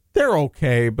 They're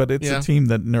okay, but it's a team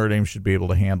that Notre Dame should be able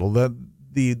to handle.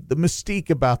 The mystique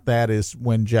about that is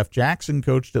when Jeff Jackson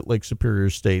coached at Lake Superior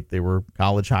State, they were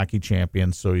college hockey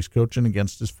champions, so he's coaching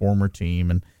against his former team,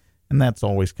 and that's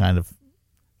always kind of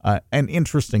an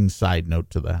interesting side note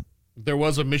to that. There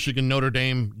was a Michigan-Notre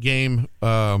Dame game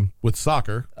with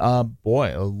soccer.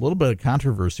 Boy, a little bit of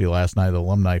controversy last night at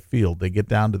Alumni Field. They get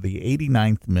down to the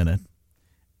 89th minute.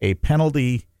 A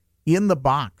penalty in the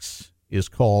box is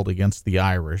called against the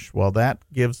Irish. Well, that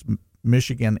gives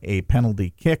Michigan a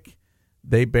penalty kick.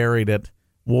 They buried it.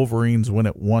 Wolverines win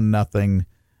it 1-0.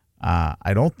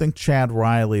 I don't think Chad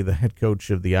Riley, the head coach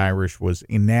of the Irish, was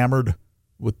enamored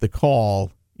with the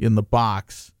call in the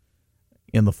box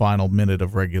in the final minute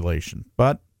of regulation.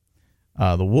 But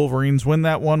the Wolverines win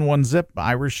that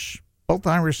 1-0. Both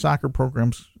Irish soccer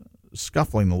programs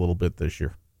scuffling a little bit this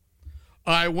year.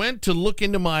 I went to look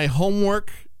into my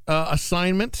homework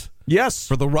assignment. Yes.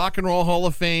 For the Rock and Roll Hall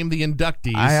of Fame, the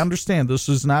inductees. I understand. This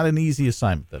is not an easy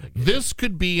assignment. This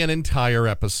could be an entire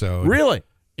episode. Really?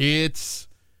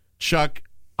 Chuck,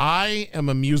 I am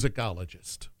a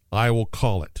musicologist. I will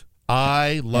call it.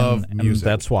 I love music.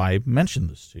 And that's why I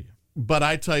mentioned this to you. But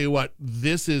I tell you what,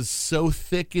 this is so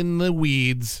thick in the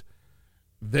weeds.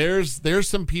 There's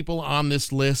some people on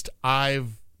this list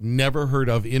I've never heard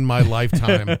of in my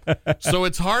lifetime. So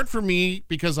it's hard for me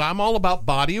because I'm all about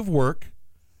body of work.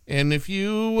 And if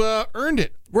you earned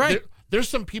it, right? There's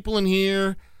some people in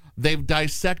here, they've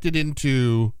dissected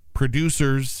into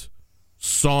producers,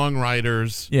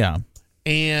 songwriters,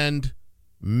 and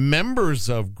members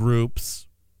of groups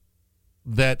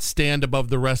that stand above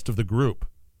the rest of the group.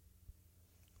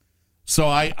 So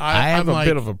I have a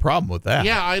bit of a problem with that.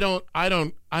 Yeah, I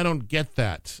don't get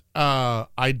that.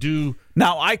 I do.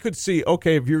 Now I could see,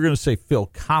 okay, if you're going to say Phil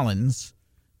Collins,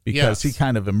 because he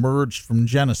kind of emerged from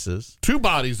Genesis. Two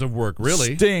bodies of work,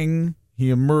 really. Sting,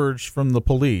 he emerged from the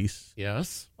Police.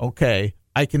 Yes. Okay,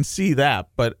 I can see that.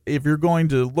 But if you're going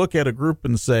to look at a group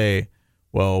and say,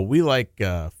 well, we like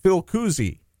Phil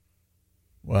Cousy,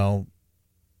 well,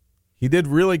 he did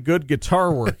really good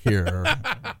guitar work here.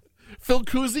 Phil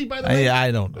Cousy, by the way?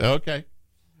 I don't know. Okay.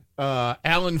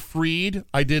 Alan Freed,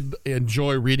 I did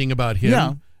enjoy reading about him.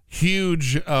 Yeah.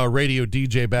 Huge radio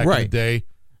DJ back in the day.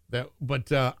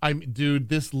 Dude,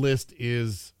 this list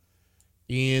is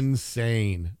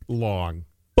insane long.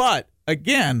 But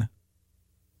again,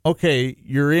 okay,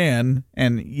 you're in,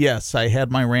 and yes, I had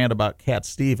my rant about Cat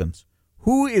Stevens.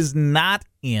 Who is not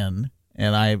in?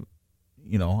 And I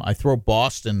throw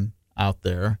Boston out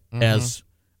there as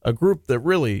a group that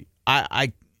really,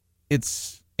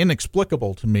 it's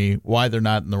inexplicable to me why they're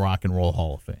not in the Rock and Roll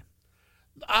Hall of Fame.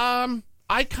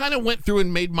 I kind of went through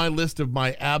and made my list of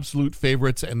my absolute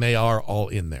favorites, and they are all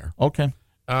in there. Okay.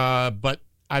 But,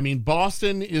 I mean,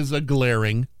 Boston is a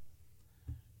glaring,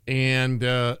 and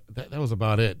that was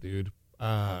about it, dude.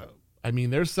 I mean,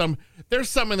 there's some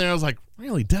in there I was like,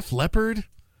 really, Def Leppard?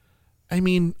 I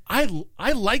mean, I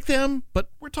like them,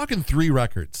 but we're talking 3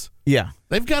 records. Yeah.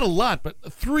 They've got a lot, but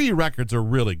 3 records are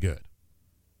really good.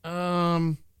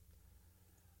 Who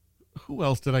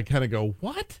else did I kind of go,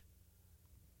 what?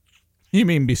 You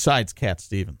mean besides Cat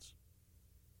Stevens?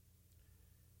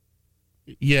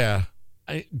 Yeah.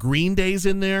 Green Day's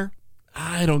in there.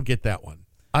 I don't get that one.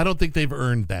 I don't think they've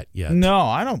earned that yet. No,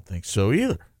 I don't think so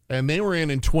either. And they were in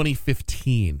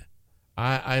 2015.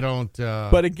 I don't.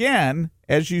 But again,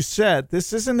 as you said,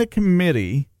 this isn't a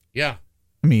committee. Yeah.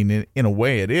 I mean, in a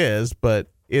way it is,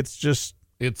 but it's just.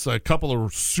 It's a couple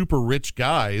of super rich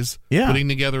guys Yeah. putting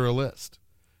together a list.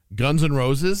 Guns N'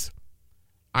 Roses,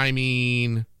 I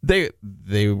mean. They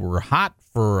were hot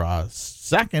for a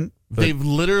second. They've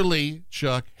literally,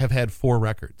 Chuck, have had 4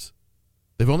 records.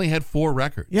 They've only had 4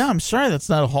 records. Yeah, I'm sorry. That's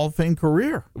not a Hall of Fame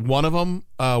career. One of them,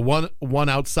 one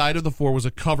outside of the 4 was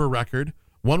a cover record.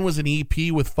 One was an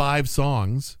EP with 5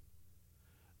 songs.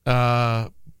 Yeah,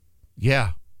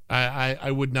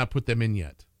 I would not put them in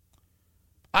yet.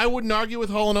 I wouldn't argue with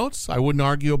Hall & Oates. I wouldn't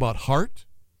argue about Heart.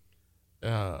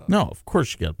 No, of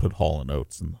course you got to put Hall &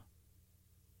 Oates in.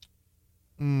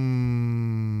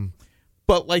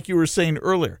 But like you were saying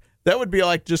earlier, that would be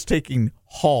like just taking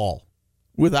Hall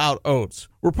without Oates.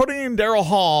 We're putting in Daryl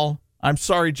Hall. I'm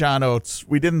sorry, John Oates.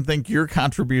 We didn't think your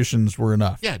contributions were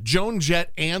enough. Yeah, Joan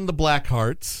Jett and the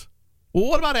Blackhearts. Well,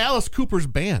 what about Alice Cooper's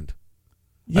band?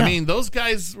 Yeah. I mean, those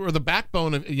guys were the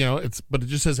backbone of, but it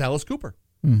just says Alice Cooper.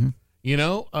 Mm-hmm.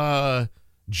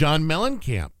 John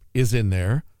Mellencamp is in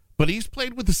there, but he's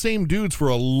played with the same dudes for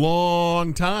a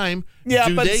long time. Yeah,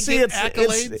 Do but they see, get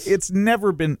accolades? it's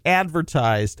never been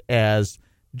advertised as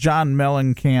John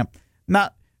Mellencamp.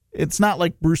 It's not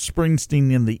like Bruce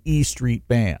Springsteen in the E Street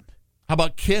Band. How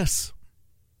about Kiss?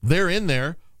 They're in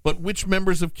there, but which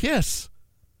members of Kiss?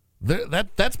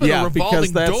 That's been a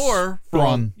revolving door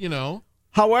from.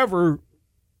 However,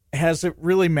 has it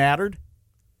really mattered?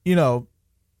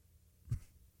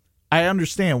 I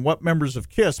understand what members of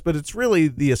Kiss, but it's really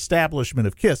the establishment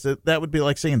of Kiss. That would be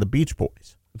like saying the Beach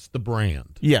Boys. It's the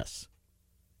brand. Yes.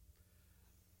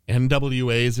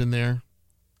 NWA's in there.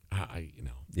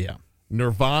 Yeah.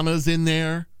 Nirvana's in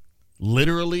there.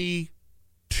 Literally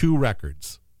 2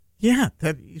 records. Yeah.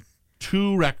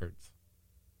 2 records.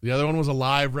 The other one was a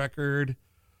live record.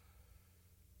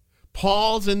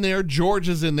 Paul's in there. George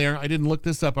is in there. I didn't look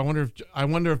this up. I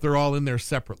wonder if they're all in there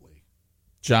separately.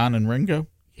 John and Ringo?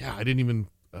 Yeah, I didn't even.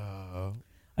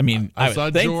 I saw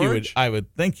would think George. I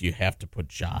would think you have to put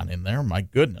John in there. My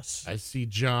goodness. I see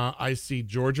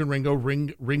George and Ringo.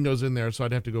 Ringo's in there, so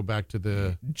I'd have to go back to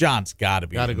the. John's got to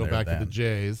be. Got to in go there back then. to the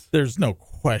Jays. There's no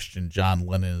question John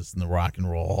Lennon is in the Rock and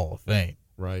Roll Hall of Fame.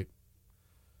 Right.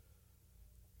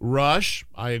 Rush,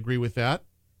 I agree with that.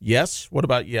 Yes. What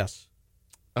about Yes?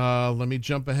 Let me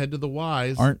jump ahead to the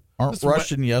Y's. Aren't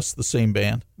Rush and Yes the same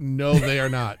band? No, they are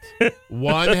not.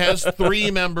 One has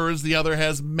 3 members, the other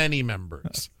has many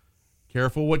members.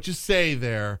 Careful what you say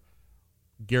there.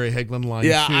 Gary Heglund, line 2.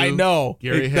 Yeah, I know.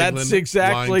 Gary That's Heglund,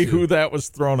 exactly line 2. who that was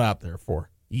thrown out there for.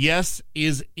 Yes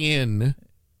is in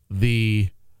the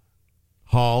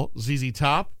Hall. ZZ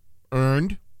Top,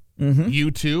 earned. Mm-hmm.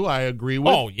 U2, I agree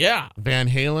with. Oh, yeah. Van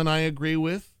Halen, I agree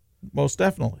with. Most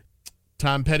definitely.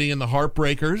 Tom Petty and the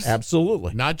Heartbreakers.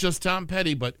 Absolutely. Not just Tom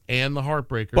Petty, but and the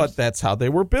Heartbreakers. But that's how they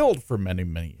were billed for many,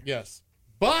 many years. Yes.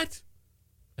 But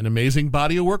an amazing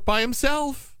body of work by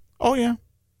himself. Oh, yeah.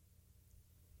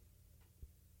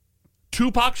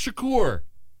 Tupac Shakur.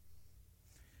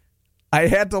 I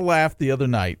had to laugh the other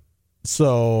night.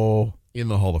 So. In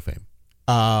the Hall of Fame.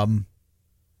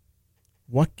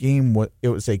 What game? It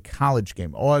was a college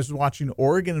game. I was watching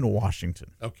Oregon and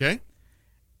Washington. Okay.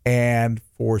 And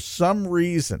for some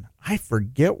reason, I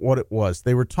forget what it was.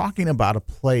 They were talking about a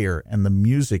player and the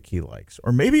music he likes.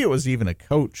 Or maybe it was even a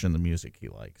coach and the music he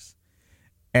likes.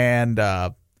 And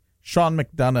Sean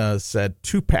McDonough said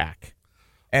Tupac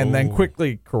and then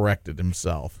quickly corrected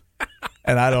himself.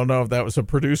 And I don't know if that was a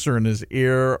producer in his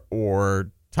ear or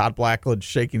Todd Blackledge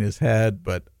shaking his head.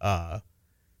 But,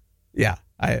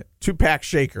 Tupac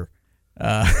Shaker.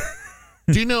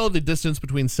 Do you know the distance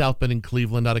between South Bend and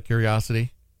Cleveland out of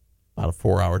curiosity? About a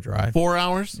 4-hour drive. 4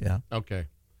 hours? Yeah. Okay.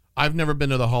 I've never been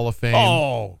to the Hall of Fame.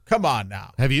 Oh, come on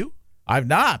now. Have you? I've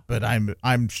not, but I'm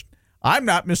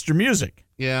not Mr. Music.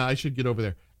 Yeah, I should get over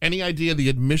there. Any idea the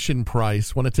admission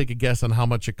price? Want to take a guess on how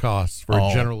much it costs for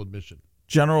a general admission?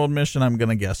 General admission, I'm going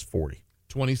to guess 40.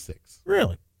 26.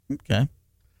 Really? Okay.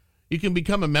 You can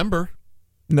become a member.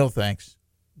 No thanks.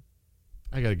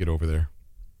 I got to get over there.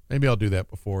 Maybe I'll do that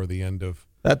before the end of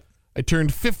that. I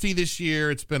turned 50 this year.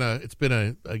 It's been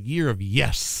a year of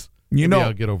yes. Maybe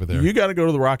I'll get over there. You got to go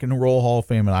to the Rock and Roll Hall of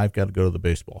Fame, and I've got to go to the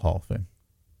Baseball Hall of Fame.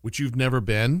 Which you've never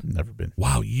been? Never been.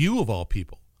 Wow, you of all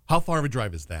people. How far of a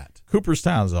drive is that?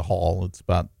 Cooperstown is a hall. It's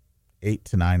about 8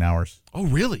 to 9 hours. Oh,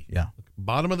 really? Yeah.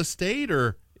 Bottom of the state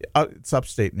or? It's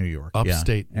upstate New York.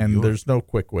 Upstate yeah. New York. And there's no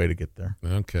quick way to get there.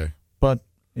 Okay. But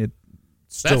it's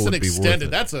still That's would an be worth extended.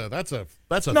 it.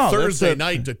 That's a No, Thursday that's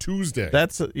night to Tuesday.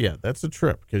 That's a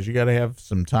trip because you got to have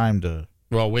some time to.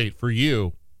 Well, wait, for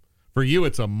you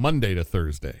it's a Monday to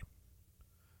Thursday.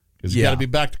 Because you got to be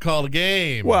back to call the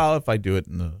game. Well, if I do it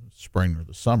in the spring or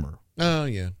the summer. Oh,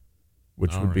 yeah.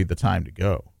 Which would be the time to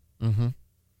go. Mm-hmm.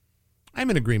 I'm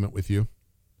in agreement with you.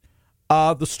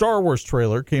 The Star Wars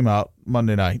trailer came out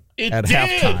Monday night at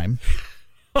halftime.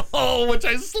 Oh, which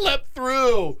I slept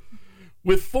through.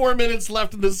 With 4 minutes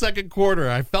left in the second quarter.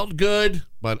 I felt good,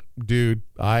 but, dude,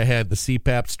 I had the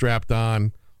CPAP strapped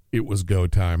on. It was go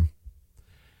time.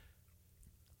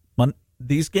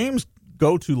 These games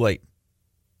go too late.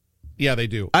 Yeah, they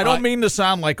do. I don't mean to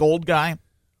sound like old guy,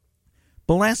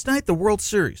 but last night, the World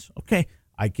Series. Okay,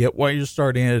 I get why you're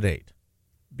starting at 8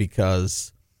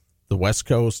 because the West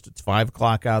Coast, it's 5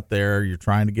 o'clock out there. You're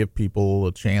trying to give people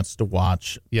a chance to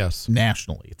watch. Yes.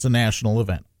 Nationally. It's a national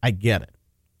event. I get it.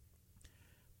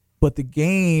 But the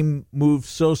game moved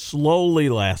so slowly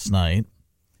last night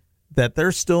that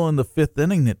they're still in the 5th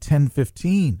inning at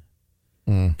 10:15.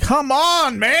 Come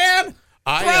on, man!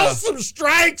 Throw some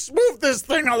strikes. Move this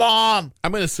thing along.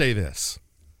 I'm going to say this.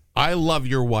 I love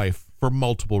your wife for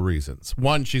multiple reasons.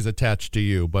 One, she's attached to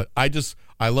you, but I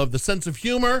love the sense of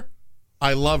humor.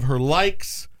 I love her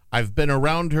likes. I've been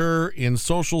around her in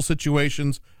social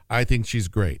situations. I think she's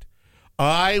great.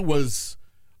 I was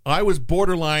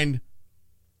borderline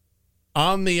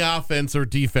on the offense or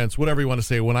defense, whatever you want to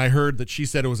say, when I heard that she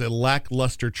said it was a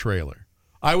lackluster trailer.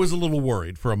 I was a little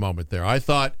worried for a moment there. I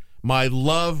thought my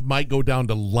love might go down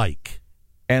to like.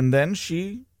 And then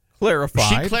she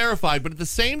clarified. But at the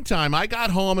same time, I got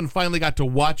home and finally got to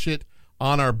watch it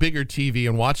on our bigger TV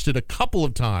and watched it a couple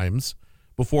of times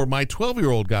before my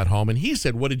 12-year-old got home, and he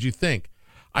said, "What did you think?"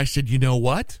 I said, "You know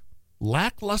what?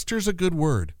 Lackluster's a good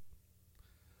word.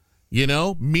 You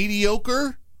know,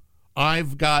 mediocre,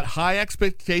 I've got high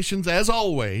expectations as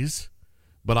always,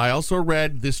 but I also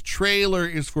read this trailer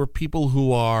is for people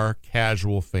who are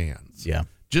casual fans. Yeah.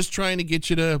 Just trying to get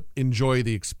you to enjoy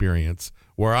the experience,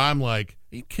 where I'm like,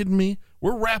 are you kidding me?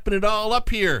 We're wrapping it all up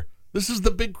here. This is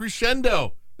the big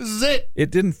crescendo. This is it." It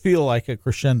didn't feel like a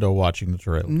crescendo watching the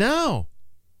trailer. No.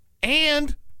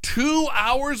 And 2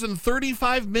 hours and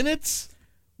 35 minutes?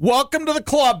 Welcome to the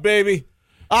club, baby.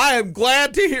 I am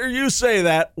glad to hear you say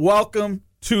that. Welcome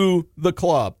to the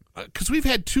club. Because we've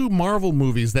had 2 Marvel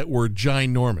movies that were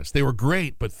ginormous. They were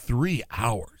great, but 3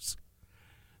 hours.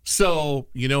 So,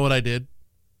 you know what I did?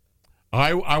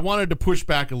 I wanted to push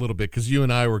back a little bit because you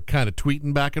and I were kind of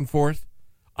tweeting back and forth.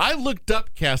 I looked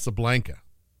up Casablanca.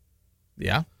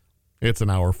 Yeah. It's an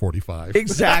hour 45.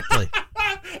 Exactly.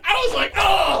 I was like,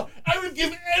 oh, I would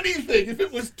give anything if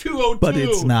it was 2:02. But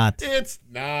it's not. It's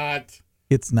not.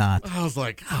 It's not. I was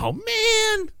like, oh,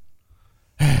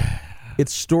 man.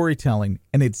 It's storytelling,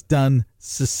 and it's done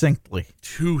succinctly.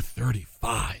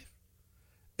 2:35.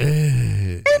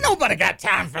 Ain't nobody got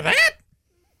time for that.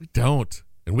 We don't.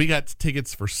 And we got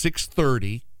tickets for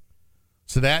 6:30.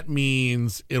 So that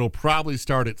means it'll probably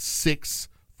start at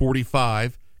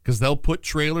 6:45 because they'll put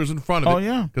trailers in front of it. Oh,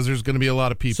 yeah. Because there's going to be a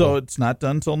lot of people. So it's not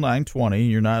done until 9:20.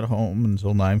 You're not home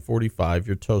until 9:45.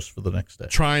 You're toast for the next day.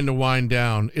 Trying to wind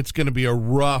down. It's going to be a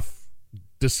rough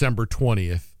December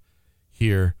 20th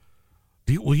here.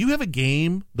 Will you have a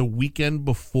game the weekend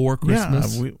before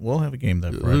Christmas? Yeah, we'll have a game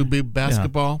that Friday. It'll be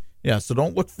basketball? Yeah, so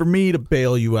don't look for me to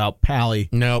bail you out, Pally.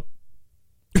 Nope.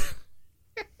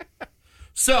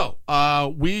 So,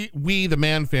 we the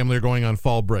Mann family are going on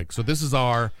fall break. So this is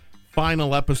our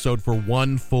final episode for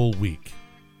 1 full week.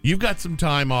 You've got some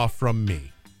time off from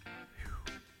me.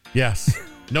 Yes.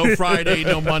 No Friday,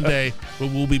 no Monday, but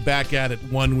we'll be back at it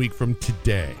 1 week from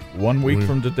today. 1 week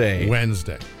from today.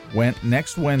 Wednesday.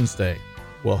 Next Wednesday,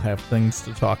 we'll have things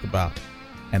to talk about,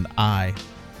 and I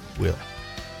will.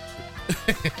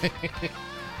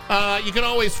 You can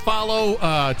always follow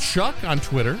Chuck on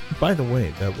Twitter. By the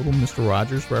way, that little Mr.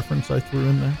 Rogers reference I threw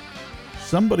in there,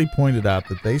 somebody pointed out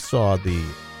that they saw the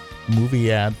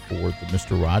movie ad for the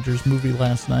Mr. Rogers movie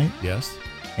last night. Yes.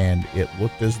 And it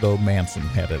looked as though Manson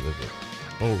had edited it.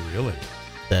 Oh, really?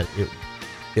 That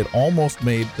it almost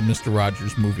made the Mr.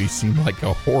 Rogers movie seem like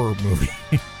a horror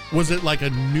movie. Was it like a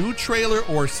new trailer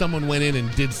or someone went in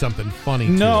and did something funny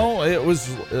to it? No, it was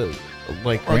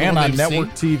ran on network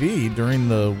TV during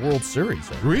the World Series.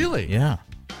 Really? Yeah.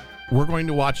 We're going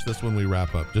to watch this when we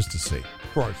wrap up just to see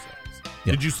for ourselves.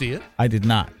 Yeah. Did you see it? I did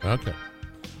not. Okay.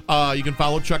 You can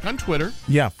follow Chuck on Twitter.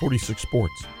 Yeah, 46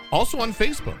 Sports. Also on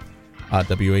Facebook.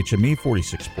 WHME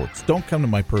 46 Sports. Don't come to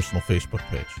my personal Facebook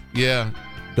page. Yeah.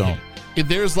 Don't.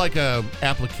 There's like a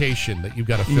application that you've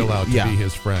got to fill out to be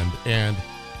his friend. And,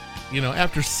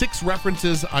 after 6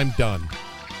 references, I'm done.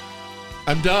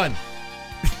 I'm done.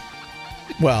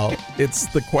 Well, it's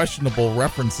the questionable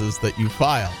references that you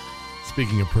file.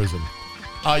 Speaking of prison.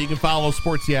 You can follow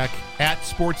Sports Yak at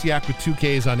Sports Yak with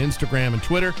 2Ks on Instagram and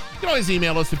Twitter. You can always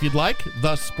email us if you'd like,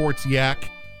 thesportsyak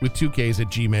with 2Ks at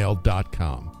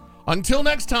gmail.com. Until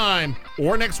next time,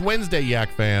 or next Wednesday,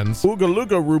 Yak fans. Ooga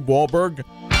Luga, Rube Wahlberg.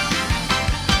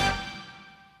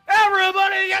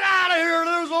 Everybody get out of here.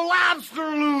 There's a lobster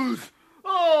loose.